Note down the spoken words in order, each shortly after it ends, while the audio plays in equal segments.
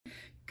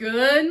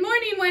Good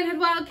morning, Whitehead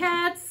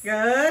Wildcats.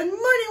 Good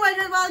morning,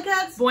 Whitehead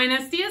Wildcats.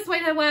 Buenos dias,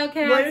 Whitehead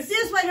Wildcats. Buenos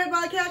dias, Whitehead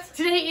Wildcats.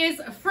 Today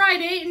is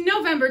Friday,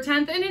 November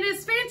 10th, and it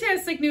is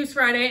Fantastic News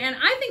Friday, and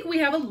I think we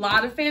have a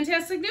lot of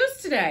fantastic news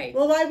today.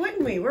 Well, why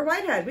wouldn't we? We're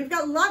Whitehead. We've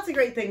got lots of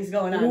great things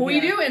going on We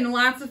here. do, and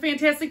lots of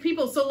fantastic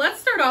people. So let's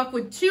start off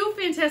with two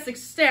fantastic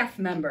staff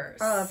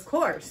members. Of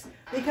course,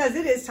 because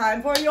it is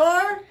time for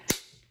your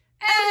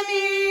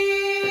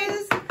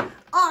Emmys.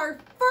 Our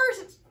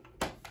first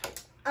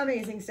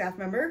amazing staff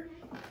member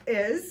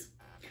is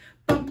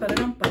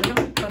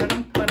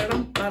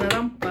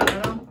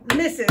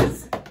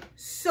Mrs.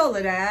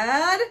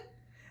 Soledad,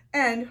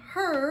 and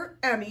her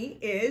Emmy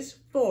is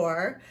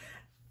for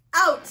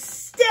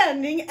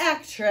Outstanding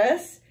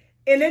Actress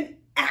in an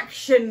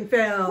Action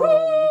Film.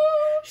 Woo!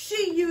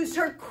 She used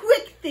her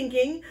quick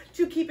thinking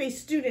to keep a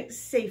student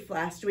safe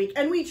last week,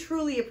 and we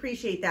truly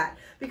appreciate that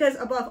because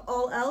above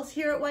all else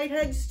here at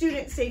Whitehead,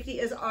 student safety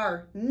is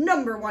our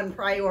 #1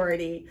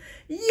 priority.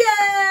 Yay!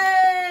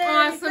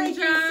 Awesome Thank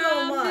job, you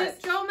so much. Miss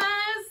Gomez.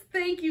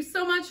 Thank you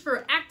so much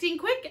for acting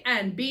quick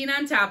and being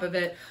on top of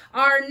it.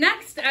 Our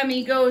next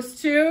Emmy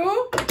goes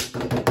to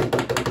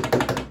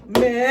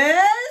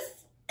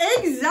Miss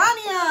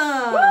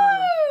Exania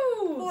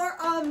Woo! for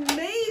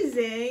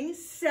amazing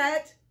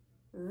set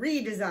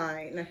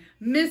redesign.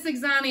 Miss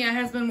Exania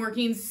has been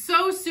working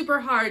so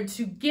super hard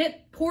to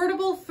get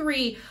Portable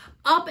 3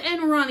 up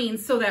and running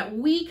so that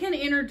we can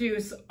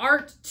introduce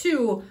Art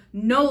 2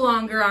 no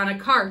longer on a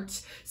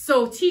cart.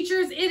 So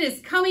teachers, it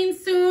is coming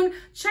soon.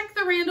 Check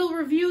the Randall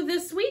Review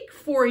this week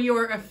for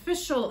your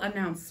official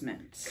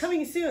announcement.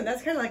 Coming soon.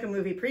 That's kind of like a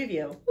movie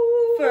preview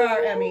Ooh. for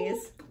our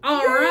Emmys.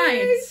 All Yay!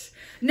 right.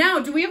 Now,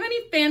 do we have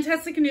any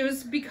fantastic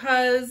news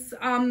because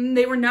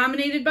they were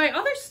nominated by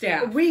other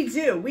staff? We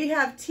do. We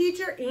have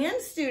teacher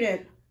and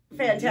student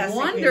fantastic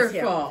news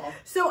here. Wonderful.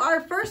 So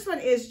our first one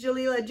is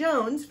Jalila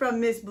Jones from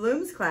Miss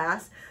Bloom's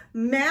class.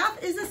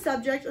 Math is a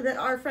subject that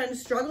our friend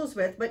struggles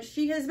with, but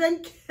she has been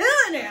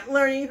killing it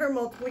learning her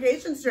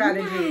multiplication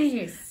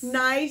strategies.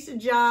 Nice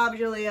job,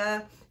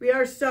 Jalila. We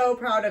are so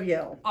proud of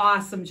you.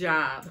 Awesome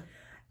job.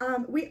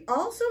 We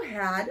also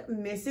had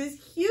Mrs.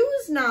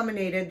 Hughes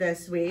nominated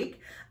this week.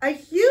 A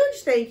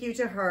huge thank you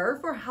to her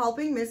for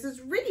helping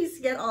Mrs. Reese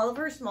get all of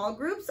her small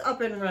groups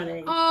up and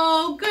running.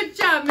 Oh, good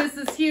job,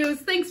 Mrs. Hughes.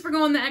 Thanks for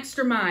going the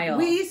extra mile.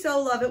 We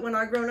so love it when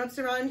our grown-ups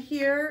around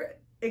here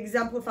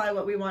exemplify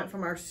what we want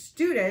from our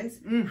students,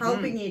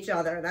 helping each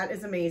other. That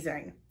is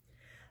amazing.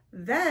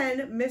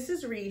 Then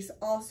Mrs. Reese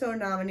also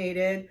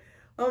nominated,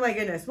 oh my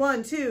goodness,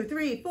 1, 2,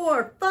 3,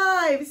 4,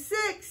 5,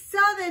 6,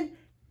 7,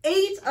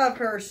 8 of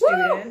her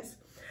students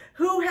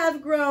who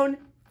have grown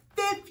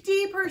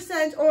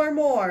 50% or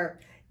more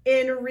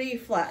in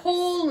reflex.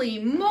 Holy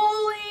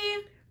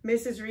moly.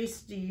 Mrs. Reese,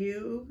 do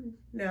you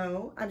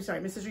know? I'm sorry,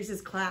 Mrs. Reese's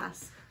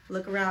class.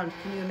 Look around.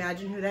 Can you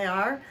imagine who they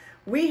are?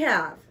 We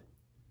have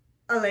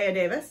Alea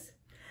Davis,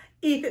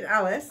 Ethan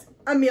Ellis,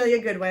 Amelia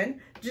Goodwin,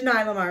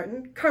 Janila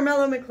Martin,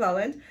 Carmelo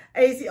McClelland,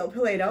 Aziel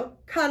Pilato,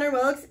 Connor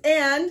Wilkes,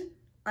 and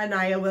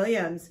Anaya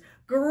Williams.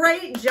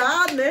 Great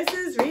job,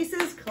 Mrs.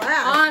 Reese's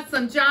class.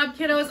 Awesome job,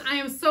 kiddos. I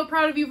am so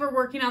proud of you for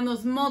working on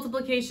those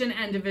multiplication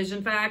and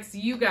division facts.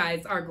 You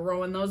guys are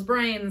growing those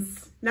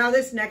brains. Now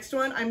this next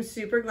one, I'm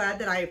super glad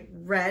that I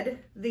read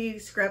the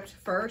script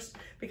first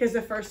because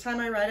the first time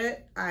I read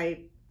it, I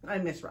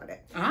misread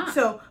it.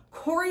 So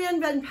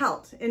Corianne Van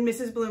Pelt in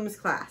Mrs. Bloom's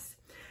class.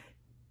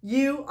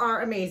 You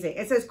are amazing.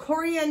 It says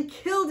Corianne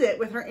killed it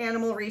with her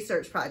animal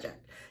research project.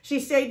 She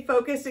stayed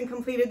focused and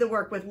completed the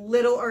work with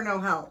little or no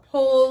help.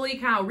 Holy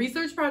cow.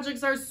 Research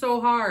projects are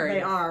so hard.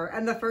 They are.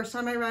 And the first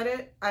time I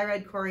read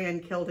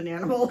Corianne killed an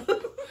animal.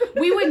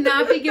 We would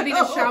not be giving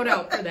a shout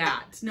out for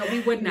that. No,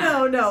 we would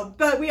not. No.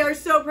 But we are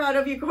so proud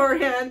of you,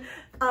 Corianne.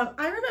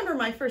 I remember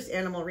my first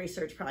animal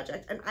research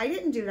project, and I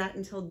didn't do that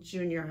until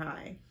junior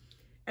high.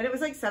 And it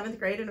was like 7th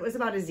grade, and it was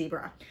about a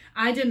zebra.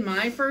 I did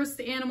my first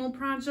animal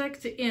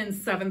project in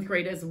 7th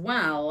grade as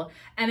well,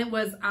 and it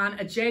was on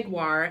a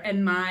jaguar,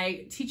 and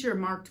my teacher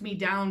marked me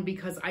down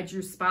because I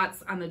drew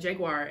spots on the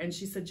jaguar, and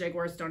she said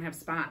jaguars don't have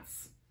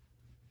spots.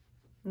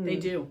 They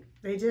do.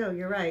 They do,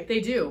 you're right.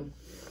 They do.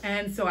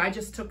 And so I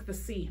just took the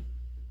C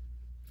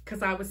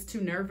because I was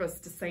too nervous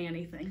to say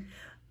anything.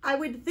 I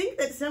would think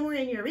that somewhere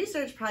in your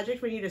research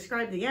project, when you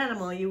described the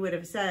animal, you would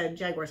have said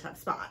jaguars have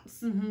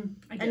spots.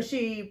 I did. And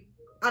she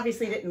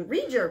obviously didn't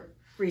read your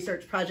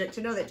research project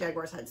to know that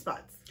jaguars had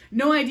spots.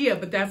 No idea,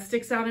 but that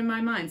sticks out in my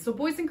mind. So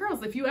boys and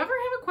girls, if you ever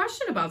have a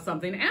question about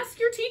something, ask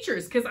your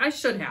teachers, because I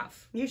should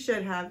have. You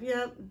should have,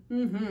 yep.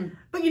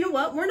 But you know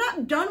what? We're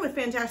not done with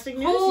fantastic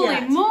news Holy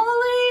yet.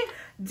 moly!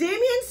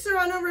 Damian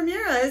Serrano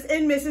Ramirez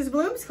in Mrs.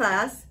 Bloom's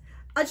class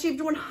achieved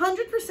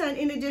 100%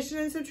 in addition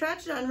and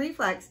subtraction on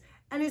reflex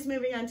and is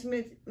moving on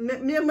to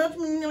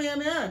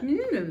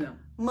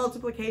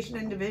multiplication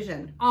and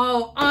division.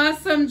 Oh,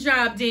 awesome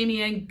job,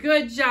 Damien.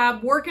 Good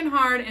job working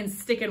hard and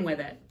sticking with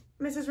it.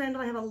 Mrs.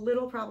 Randall, I have a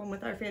little problem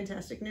with our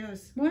fantastic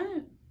news.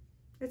 What?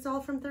 It's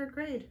all from 3rd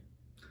grade.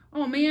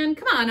 Oh man,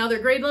 come on, other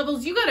grade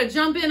levels. You got to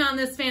jump in on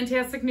this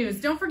fantastic news.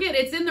 Don't forget,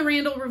 it's in the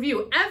Randall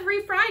Review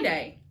every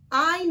Friday.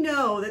 I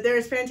know that there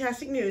is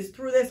fantastic news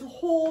through this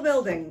whole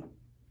building.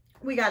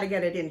 We got to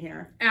get it in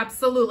here.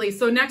 Absolutely.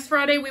 So next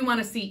Friday, we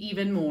want to see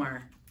even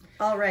more.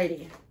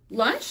 Alrighty.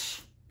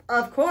 Lunch?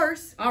 Of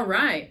course. All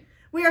right.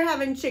 We are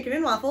having chicken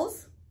and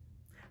waffles,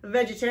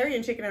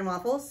 vegetarian chicken and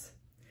waffles,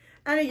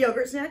 and a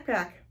yogurt snack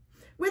pack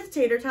with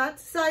tater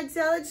tots, side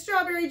salad,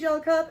 strawberry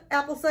gel cup,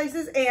 apple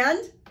slices, and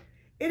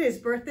it is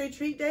birthday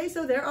treat day,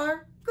 so there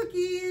are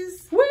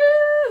cookies.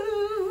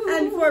 Woo!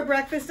 And for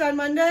breakfast on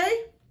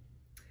Monday,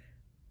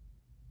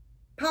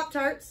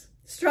 Pop-Tarts,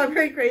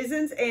 strawberry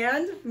craisins,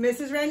 and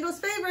Mrs. Randall's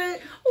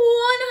favorite,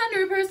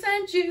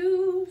 100%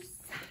 juice.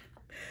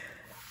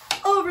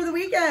 Over the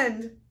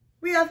weekend,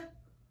 we have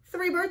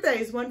 3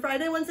 birthdays, one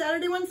Friday, one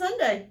Saturday, one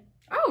Sunday.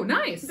 Oh,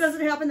 nice. It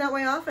doesn't happen that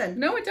way often.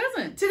 No, it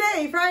doesn't.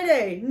 Today,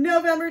 Friday,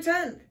 November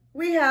 10th,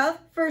 we have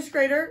first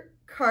grader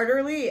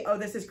Carter Lee. Oh,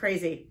 this is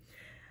crazy.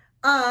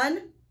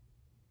 On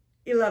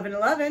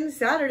 11/11,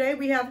 Saturday,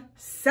 we have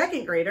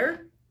second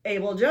grader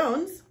Abel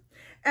Jones.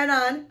 And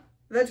on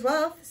the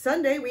 12th,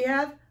 Sunday, we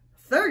have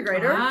third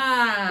grader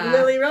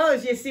Lily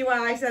Rose. You see why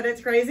I said it's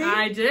crazy?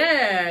 I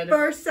did.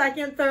 First,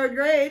 second, third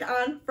grade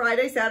on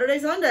Friday, Saturday,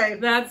 Sunday.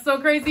 That's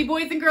so crazy.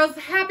 Boys and girls,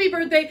 happy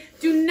birthday.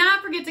 Do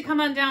not forget to come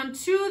on down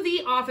to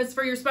the office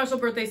for your special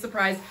birthday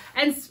surprise.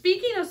 And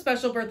speaking of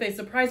special birthday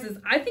surprises,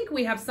 I think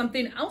we have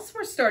something else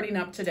we're starting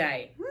up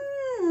today.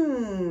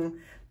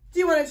 Do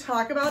you want to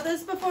talk about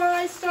this before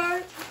I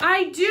start?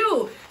 I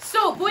do.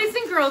 So, boys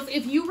and girls,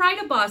 if you ride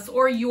a bus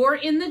or you're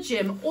in the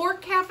gym or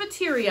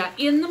cafeteria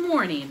in the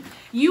morning,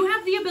 you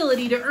have the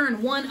ability to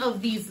earn one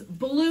of these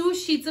blue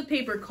sheets of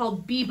paper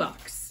called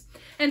B-Bucks.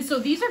 And so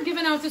these are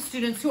given out to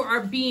students who are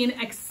being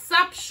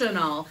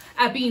exceptional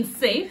at being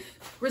safe,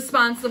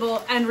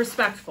 responsible, and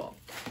respectful.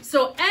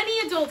 So any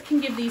adult can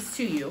give these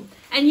to you,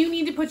 and you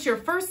need to put your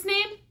first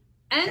name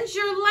and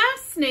your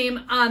last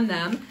name on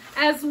them,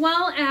 as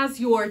well as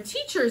your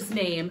teacher's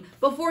name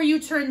before you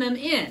turn them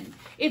in.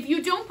 If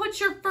you don't put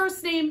your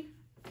first name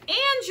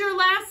and your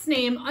last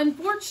name,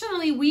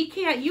 unfortunately, we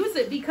can't use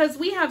it because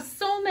we have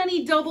so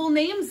many double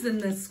names in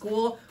this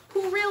school.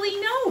 Who really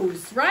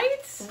knows,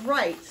 right?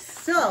 Right.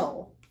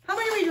 So, how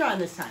many are we drawing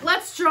this time?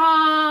 Let's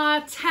draw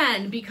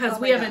 10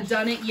 because we haven't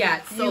done it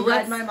yet. So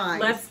read my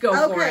mind. Let's go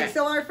for it. Okay,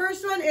 so our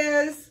first one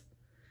is...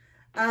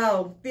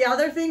 Oh, the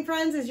other thing,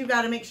 friends, is you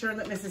got to make sure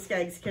that Mrs.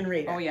 Skeggs can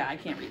read it. Oh, yeah, I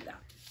can't read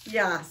that.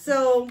 Yeah,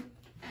 so,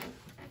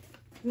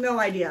 no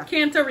idea.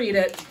 Can't read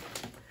it.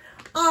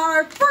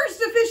 Our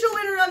first official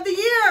winner of the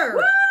year.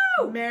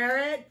 Woo!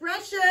 Merritt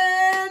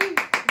Brescian.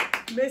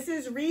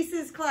 Mrs.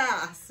 Reese's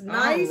class.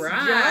 Nice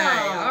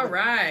job. All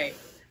right.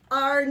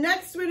 Our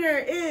next winner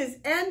is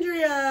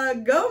Andrea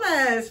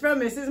Gomez from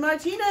Mrs.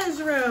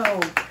 Martinez's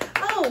room.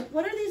 Oh,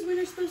 what are these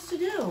winners supposed to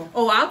do?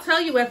 Oh, I'll tell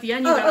you at the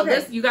end.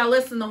 You gotta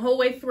listen the whole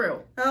way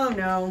through. Oh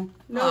no,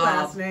 no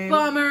last name.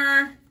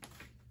 Bummer.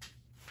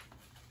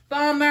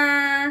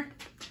 Bummer.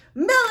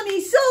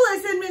 Melanie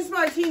Solis in Miss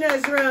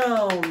Martinez's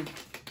room.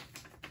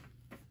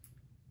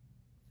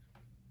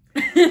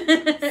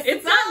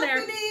 It's on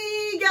there.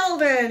 Stephanie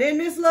Galvin in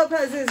Miss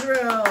Lopez's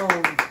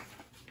room.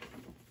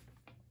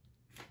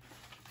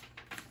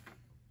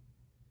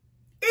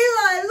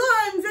 Eli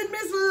Lawrence in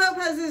Miss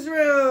Lopez's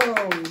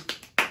room.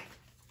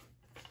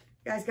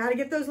 You guys got to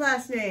get those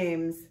last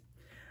names.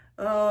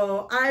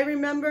 Oh, I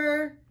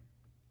remember.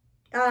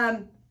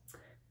 You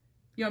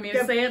want me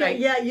to say it?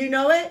 Yeah, you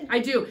know it? I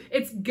do.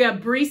 It's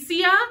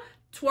Gabricia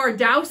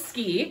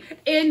Twardowski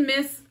in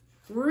Miss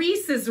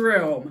Reese's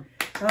room.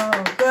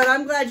 Oh, good.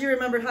 I'm glad you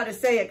remembered how to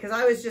say it, because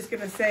I was just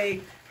going to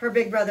say her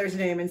big brother's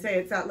name and say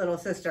it's that little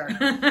sister.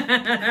 Genesis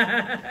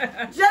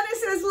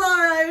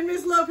Laura in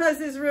Miss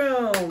Lopez's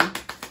room.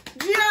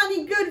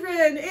 Gianni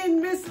Goodrin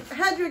in Miss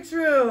Hedrick's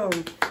room.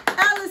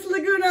 Alice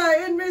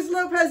Laguna in Miss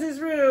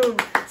Lopez's room.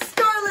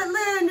 Scarlett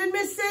Lynn in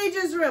Miss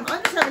Sage's room.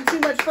 I'm just having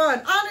too much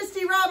fun.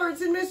 Honesty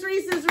Roberts in Miss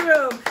Reese's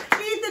room.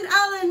 Ethan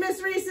Allen,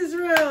 Miss Reese's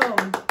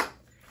room.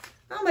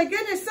 Oh my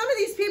goodness, some of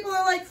these people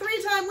are like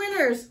 3-time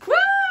winners.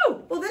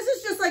 Woo! Well, this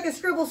is just like a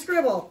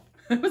scribble.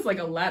 It was like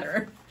a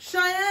letter.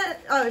 Shania.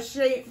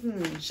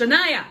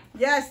 Shania.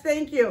 Yes,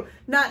 thank you.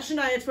 Not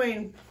Shania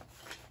Twain.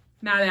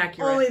 Not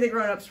accurate. Only the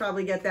grown-ups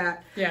probably get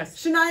that. Yes.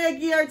 Shania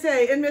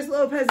Giarte in Miss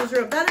Lopez's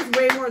room. That is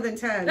way more than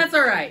 10. That's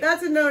all right.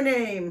 That's a no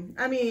name.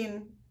 I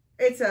mean,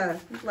 it's a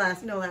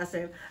no last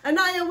name.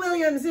 Anaya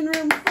Williams in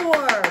room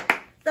 4.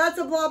 That's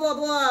a blah, blah,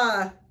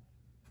 blah.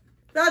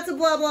 That's a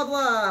blah, blah,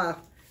 blah.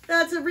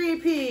 That's a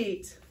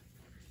repeat.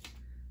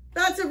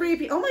 That's a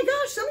repeat. Oh my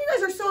gosh, some of you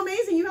guys are so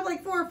amazing. You have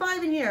like 4 or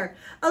 5 in here.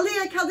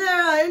 Aaliyah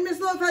Caldera in Miss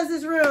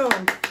Lopez's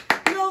room.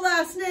 No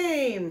last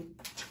name.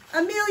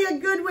 Amelia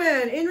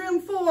Goodwin in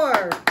room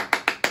 4.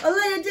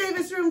 Alea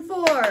Davis, room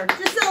 4.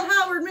 Giselle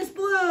Howard, Miss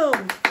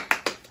Bloom.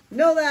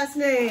 No last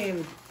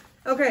name.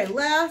 Okay,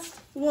 last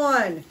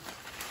one.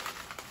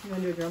 You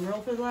want to do a drum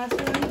roll for the last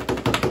one?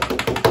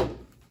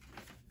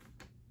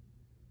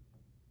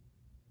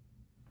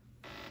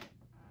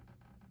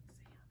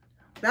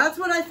 That's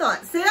what I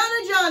thought.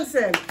 Sayana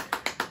Johnson.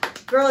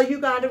 Girl, you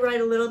got to write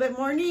a little bit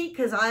more neat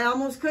because I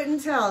almost couldn't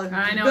tell.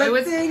 I know.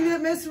 Good thing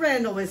that Miss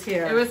Randall was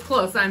here. It was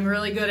close. I'm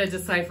really good at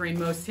deciphering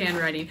most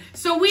handwriting.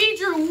 So we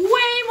drew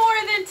way more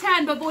than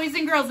 10, but boys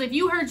and girls, if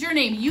you heard your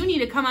name, you need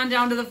to come on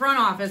down to the front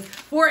office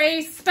for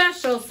a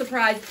special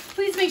surprise.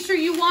 Please make sure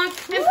you walk.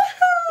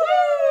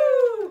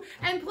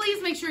 And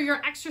please make sure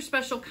you're extra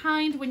special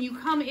kind when you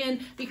come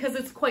in because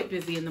it's quite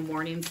busy in the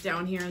mornings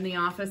down here in the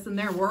office and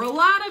there were a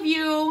lot of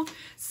you.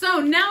 So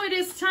now it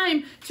is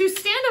time to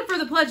stand up for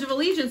the Pledge of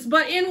Allegiance,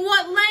 but in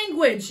what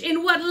language?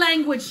 In what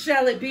language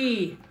shall it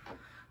be?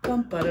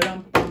 Bum,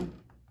 ba-da-dum, bum.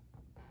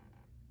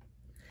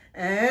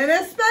 En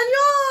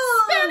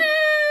Espanol!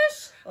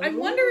 Spanish! I Oh.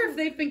 wonder if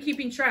they've been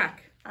keeping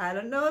track. I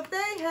don't know if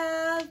they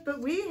have, but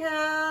we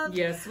have.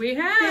 Yes, we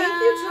have. Thank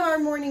you to our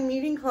morning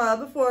meeting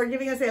club for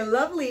giving us a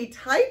lovely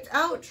typed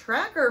out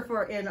tracker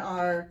for in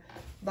our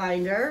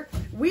binder.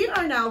 We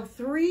are now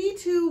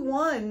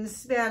 3-1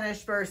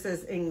 Spanish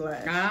versus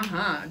English.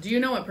 Uh-huh. Do you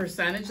know what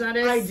percentage that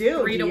is? I do.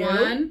 3 to Do you?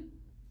 1?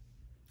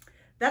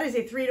 That is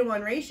a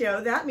 3-1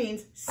 ratio. That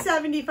means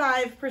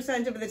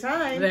 75% of the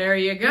time There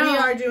you go. we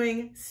are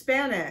doing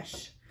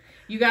Spanish.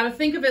 You got to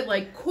think of it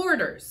like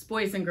quarters,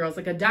 boys and girls,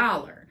 like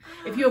 $1.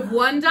 If you have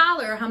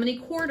 $1, how many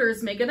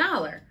quarters make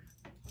 $1?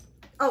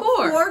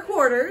 Oh, 4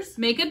 quarters.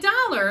 Make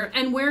 $1,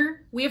 and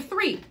we have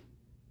 3.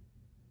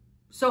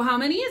 So how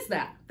many is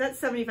that? That's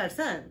 75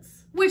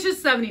 cents. Which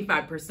is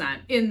 75%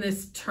 in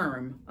this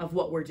term of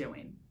what we're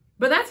doing.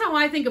 But that's how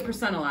I think of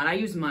percent a lot. I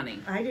use money.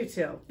 I do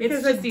too. It's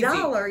Because just a easy.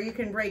 dollar you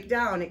can break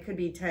down. It could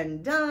be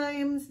 10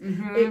 dimes.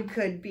 It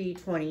could be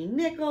 20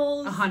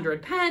 nickels.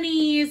 100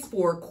 pennies,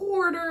 4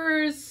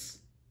 quarters.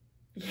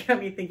 You got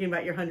me thinking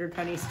about your 100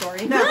 penny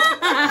story now.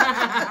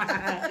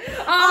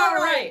 All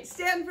right.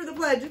 Stand for the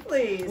pledge,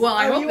 please. Well,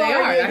 I hope you they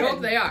are. I Megan.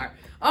 hope they are.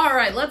 All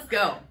right, let's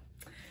go.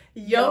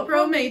 Yo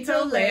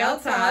prometo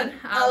lealtad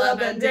a la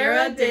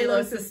bandera de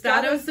los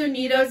Estados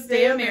Unidos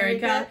de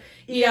América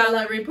y a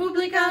la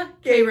república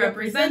que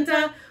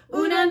representa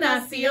una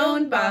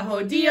nación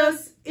bajo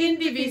Dios,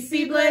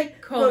 indivisible,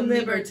 con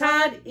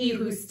libertad y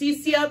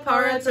justicia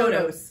para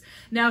todos.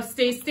 Now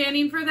stay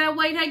standing for that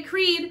Whitehead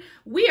Creed.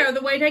 We are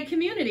the Whitehead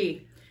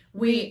community.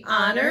 We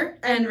honor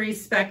and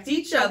respect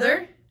each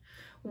other.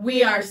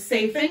 We are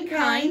safe and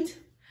kind.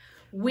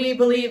 We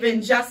believe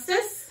in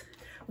justice.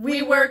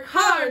 We work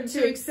hard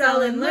to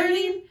excel in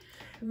learning.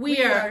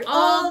 We are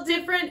all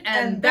different,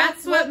 and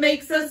that's what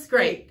makes us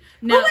great.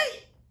 Now,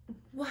 wait.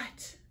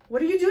 what?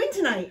 What are you doing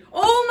tonight?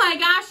 Oh my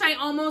gosh, I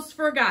almost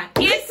forgot.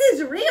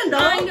 Mrs. Randall.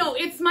 I know,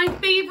 it's my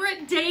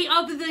favorite day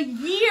of the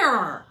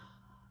year.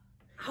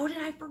 How did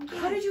I forget?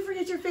 How did you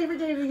forget your favorite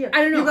day of the year?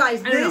 I don't know. You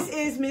guys, I don't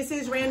this know. is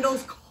Mrs.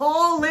 Randall's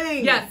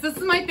calling. Yes, this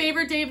is my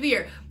favorite day of the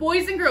year.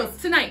 Boys and girls,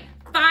 tonight,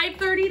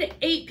 5:30 to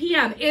 8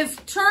 p.m. is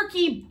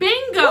Turkey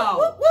Bingo. Woo,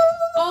 woo, woo.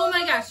 Oh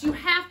my gosh, you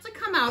have to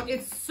come out.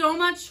 It's so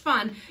much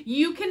fun.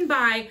 You can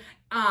buy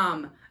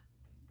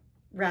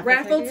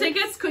raffle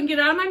tickets. Couldn't get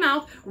it out of my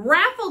mouth.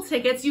 Raffle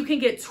tickets, you can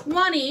get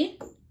 20.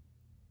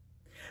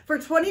 For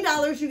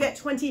 $20, you get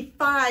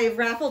 25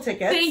 raffle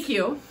tickets. Thank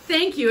you.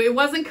 Thank you. It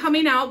wasn't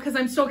coming out because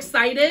I'm so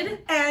excited.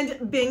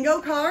 And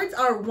bingo cards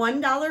are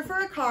 $1 for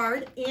a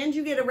card, and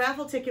you get a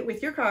raffle ticket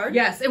with your card.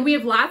 Yes, and we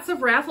have lots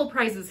of raffle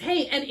prizes.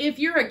 Hey, and if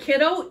you're a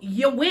kiddo,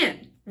 you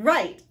win.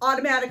 Right.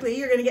 Automatically,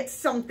 you're going to get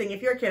something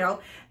if you're a kiddo.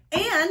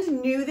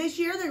 And new this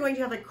year, they're going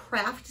to have a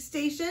craft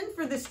station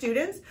for the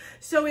students.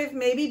 So if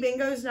maybe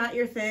bingo's not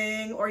your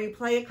thing, or you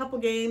play a couple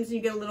games and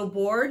you get a little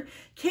bored,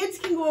 kids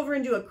can go over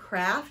and do a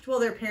craft while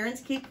their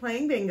parents keep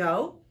playing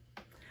bingo.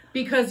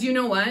 Because you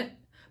know what?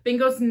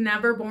 Bingo's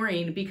never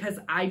boring because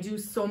I do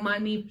so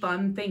many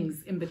fun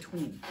things in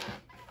between.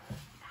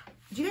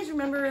 Do you guys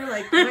remember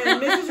like when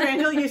Mrs.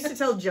 Randall used to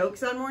tell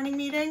jokes on morning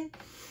meeting?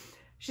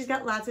 She's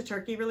got lots of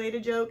turkey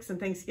related jokes and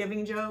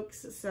Thanksgiving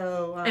jokes.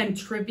 So And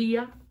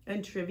trivia.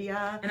 and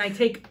trivia. And I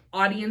take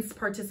audience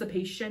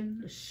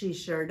participation. She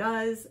sure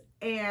does.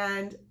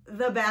 And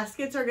the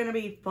baskets are going to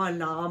be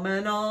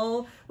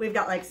phenomenal. We've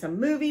got like some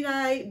movie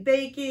night,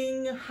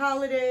 baking,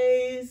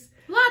 holidays.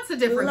 Lots of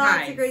different Lots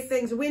kinds. of great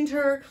things.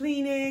 Winter,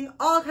 cleaning,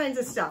 all kinds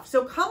of stuff.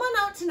 So come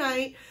on out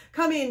tonight.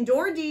 Come in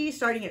door D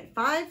starting at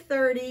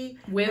 5:30.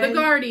 With a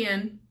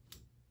guardian.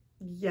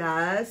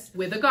 Yes.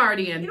 With a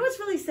guardian. You know what's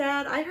really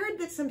sad? I heard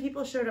that some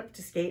people showed up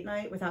to skate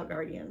night without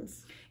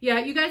guardians. Yeah,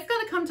 you guys got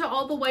to come to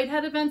all the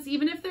Whitehead events,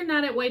 even if they're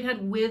not at Whitehead,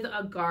 with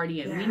a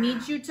guardian. Yeah. We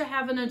need you to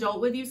have an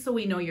adult with you so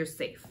we know you're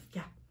safe.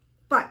 Yeah.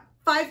 But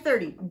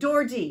 5:30,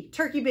 door D,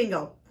 turkey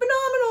bingo.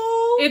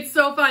 Phenomenal. It's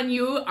so fun.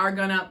 You are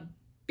going to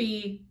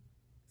be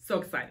so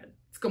excited.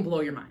 It's going to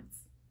blow your minds.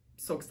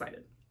 So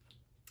excited.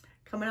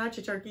 Coming at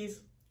you,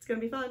 turkeys. It's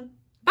going to be fun.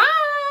 Bye!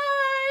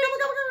 Gobble,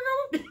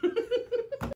 gobble, gobble, gobble.